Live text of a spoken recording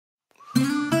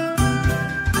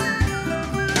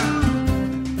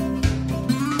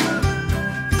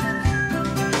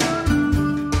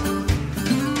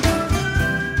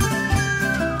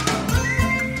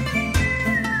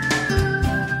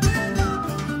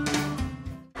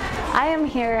I am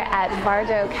here at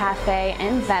Vardo Cafe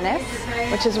in Venice,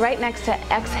 which is right next to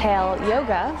Exhale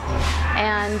Yoga,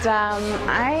 and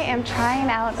I am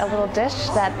trying out a little dish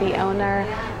that the owner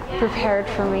prepared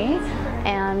for me,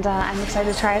 and I'm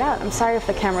excited to try it out. I'm sorry if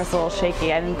the camera's a little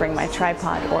shaky. I didn't bring my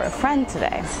tripod or a friend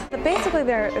today. But basically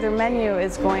their menu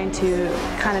is going to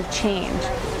kind of change.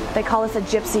 They call this a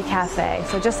gypsy cafe.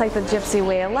 So just like the gypsy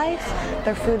way of life,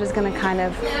 their food is going to kind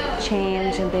of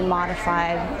change and be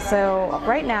modified. So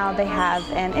right now they have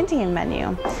an Indian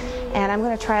menu, and I'm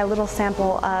going to try a little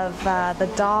sample of the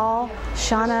dal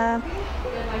chana.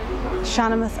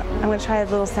 I'm going to try a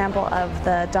little sample of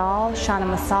the dal, chana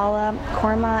masala,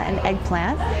 korma, and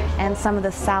eggplant, and some of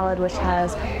the salad, which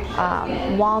has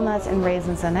walnuts and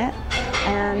raisins in it.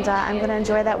 And I'm going to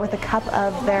enjoy that with a cup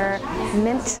of their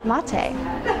mint mate.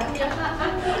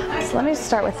 So let me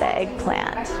start with the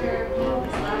eggplant.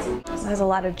 There's a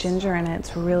lot of ginger in it.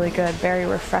 It's really good, very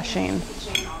refreshing.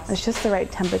 It's just the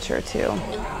right temperature too.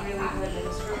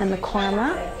 And the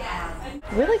korma,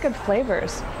 really good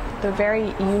flavors. They're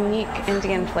very unique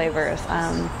Indian flavors.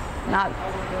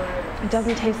 It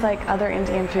doesn't taste like other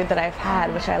Indian food that I've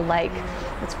had, which I like.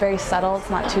 It's very subtle,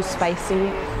 it's not too spicy,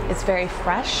 it's very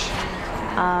fresh,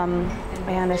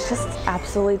 and it's just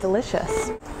absolutely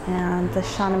delicious. And the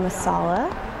chana masala.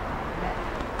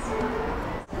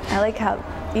 I like how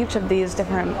each of these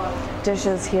different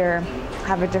dishes here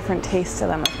have a different taste to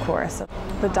them, of course.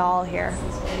 The dal here,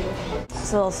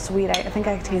 it's a little sweet. I think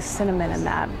I taste cinnamon in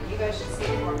that.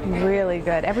 Really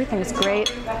good. Everything's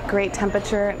great. Great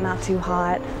temperature, not too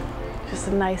hot. Just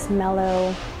a nice,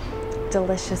 mellow,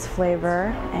 delicious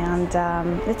flavor, and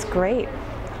it's great.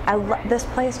 This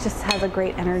place just has a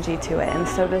great energy to it, and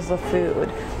so does the food.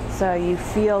 So you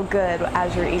feel good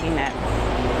as you're eating it.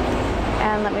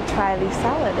 And let me try the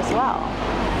salad as well.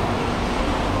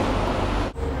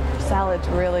 Salad's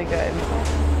really good.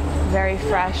 Very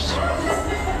fresh,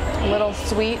 a little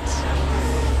sweet.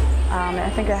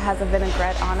 I think it has a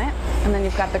vinaigrette on it. And then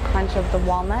you've got the crunch of the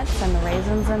walnuts and the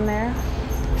raisins in there.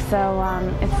 So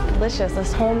it's delicious.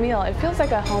 This whole meal, it feels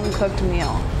like a home-cooked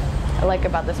meal. I like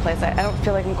about this place. I don't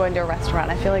feel like I'm going to a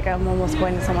restaurant. I feel like I'm almost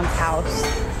going to someone's house.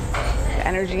 The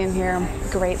energy in here,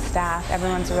 great staff.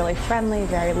 Everyone's really friendly,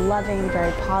 very loving,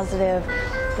 very positive.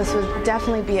 This would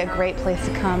definitely be a great place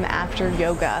to come after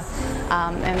yoga.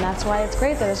 And that's why it's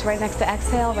great that it's right next to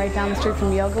Exhale, right down the street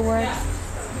from Yoga Works.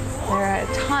 There are a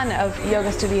ton of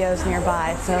yoga studios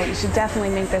nearby, so you should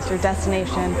definitely make this your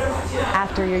destination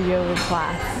after your yoga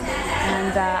class.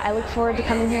 And I look forward to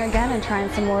coming here again and trying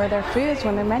some more of their foods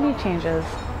when their menu changes.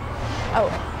 Oh,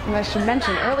 and I should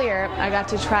mention earlier, I got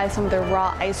to try some of their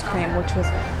raw ice cream, which was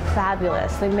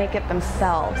fabulous. They make it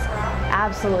themselves.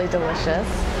 Absolutely delicious.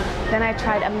 Then I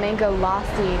tried a mango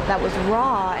lassi that was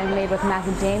raw and made with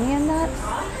macadamia nuts.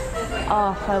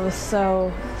 Oh, that was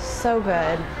so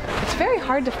good. It's very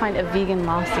hard to find a vegan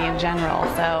lassi in general,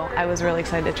 so I was really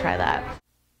excited to try that.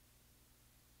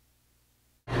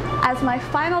 As my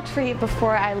final treat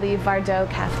before I leave Vardo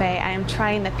Cafe, I am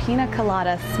trying the pina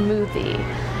colada smoothie.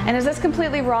 And is this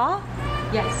completely raw?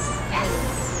 Yes.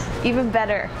 Yes. Even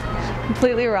better.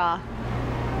 Completely raw.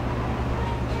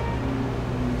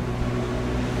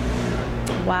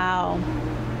 Wow.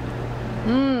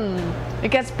 It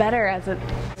gets better as it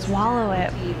swallow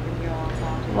it.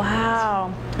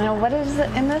 Wow. Now what is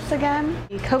in this again?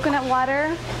 Coconut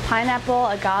water, pineapple,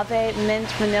 agave, mint,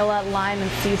 vanilla, lime,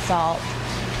 and sea salt.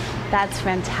 That's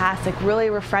fantastic. Really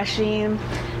refreshing.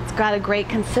 It's got a great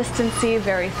consistency,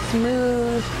 very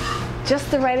smooth, just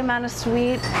the right amount of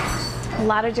sweet. A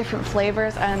lot of different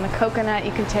flavors, and the coconut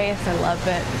you can taste. I love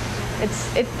it.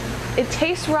 It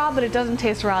tastes raw, but it doesn't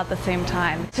taste raw at the same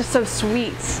time. It's just so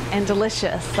sweet and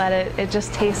delicious that it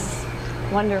just tastes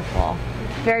wonderful.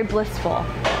 Very blissful.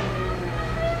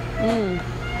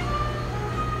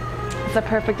 It's a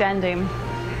perfect ending.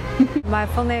 My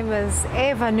full name is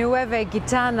Ava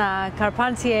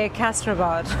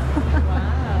Kasrabod.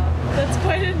 Wow, that's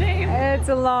quite a name. It's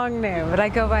a long name, but I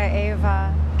go by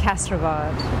Ava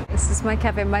Kasrabod. This is my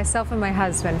cafe, myself and my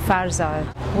husband, Farzad.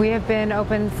 We have been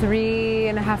open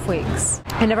 3.5 weeks.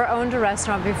 I never owned a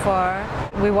restaurant before.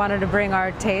 We wanted to bring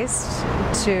our taste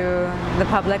to the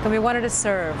public, and we wanted to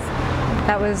serve.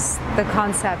 That was the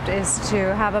concept, is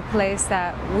to have a place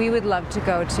that we would love to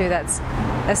go to that's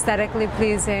aesthetically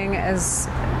pleasing, as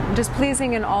just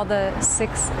pleasing in all the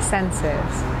 6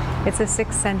 senses. It's a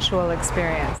 6 sensual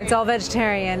experience. It's all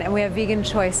vegetarian, and we have vegan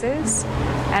choices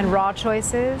and raw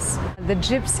choices. The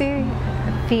gypsy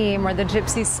theme, or the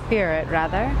gypsy spirit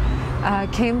rather,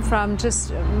 came from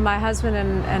just my husband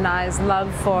and I's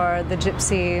love for the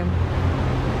gypsy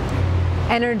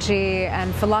energy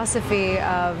and philosophy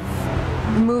of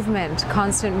movement,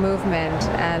 constant movement,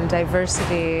 and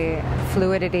diversity,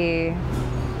 fluidity,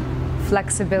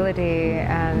 flexibility,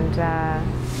 and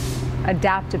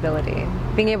adaptability.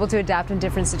 Being able to adapt in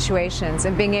different situations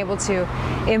and being able to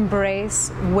embrace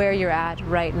where you're at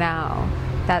right now.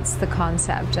 That's the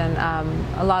concept. And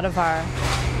a lot of our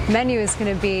menu is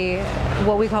going to be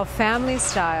what we call family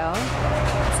style.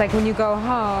 It's like when you go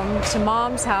home to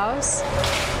mom's house,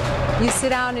 you sit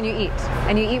down and you eat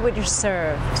what you're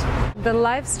served. The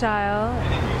lifestyle,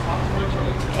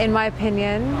 in my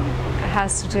opinion,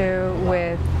 has to do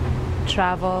with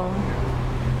travel,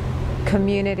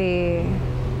 community,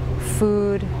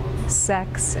 food,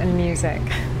 sex, and music.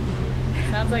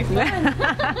 Sounds like fun.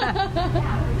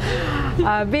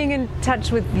 Being in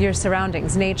touch with your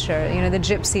surroundings, nature. You know, the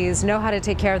gypsies know how to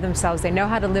take care of themselves. They know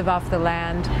how to live off the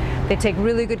land. They take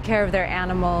really good care of their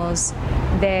animals.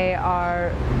 They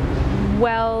are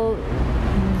well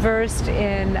versed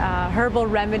in herbal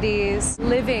remedies,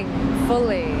 living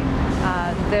fully.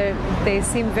 They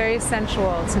seem very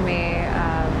sensual to me,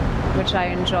 which I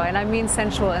enjoy. And I mean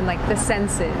sensual in like the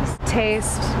senses.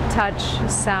 Taste, touch,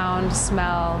 sound,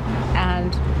 smell,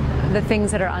 and the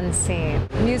things that are unseen.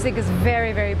 Music is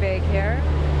very, very big here.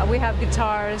 We have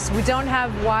guitars. We don't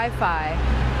have Wi-Fi,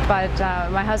 but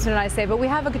my husband and I say, but we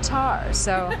have a guitar.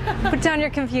 So put down your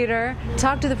computer,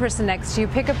 talk to the person next to you,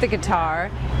 pick up the guitar,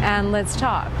 and let's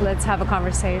talk. Let's have a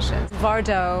conversation.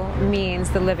 Vardo means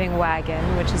the living wagon,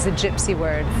 which is a gypsy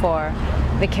word for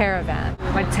the caravan.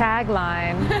 My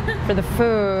tagline for the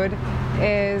food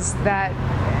is that,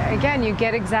 again, you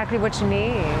get exactly what you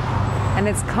need, and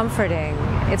it's comforting,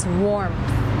 it's warmth.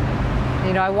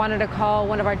 You know, I wanted to call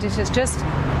one of our dishes just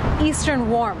Eastern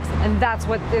warmth, and that's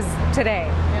what is today.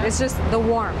 Yeah. It's just the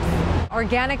warmth.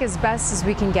 Organic as best as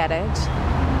we can get it.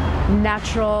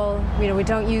 Natural, you know, we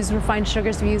don't use refined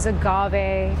sugars, we use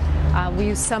agave, we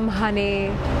use some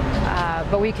honey,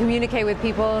 but we communicate with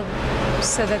people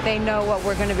so that they know what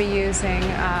we're going to be using.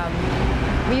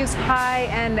 We use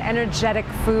high-end energetic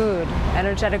food,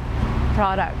 energetic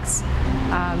products.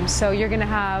 So you're going to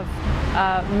have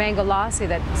mango lassi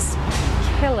that's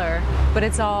killer, but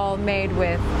it's all made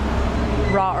with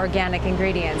raw organic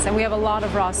ingredients. And we have a lot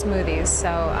of raw smoothies, so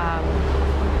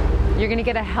you're going to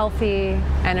get a healthy,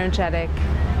 energetic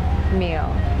meal.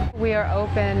 We are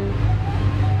open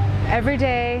every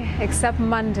day except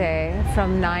Monday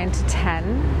from 9 to 10.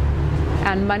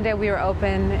 And Monday we are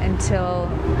open until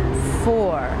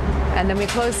 4. And then we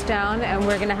close down, and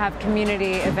we're going to have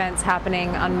community events happening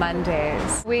on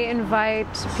Mondays. We invite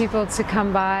people to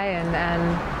come by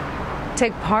and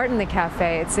take part in the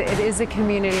cafe. It is a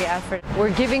community effort.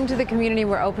 We're giving to the community,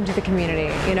 we're open to the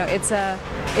community. You know, it's a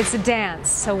dance,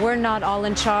 so we're not all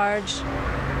in charge.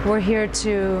 We're here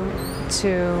to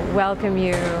welcome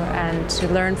you and to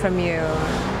learn from you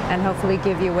and hopefully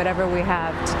give you whatever we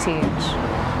have to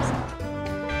teach.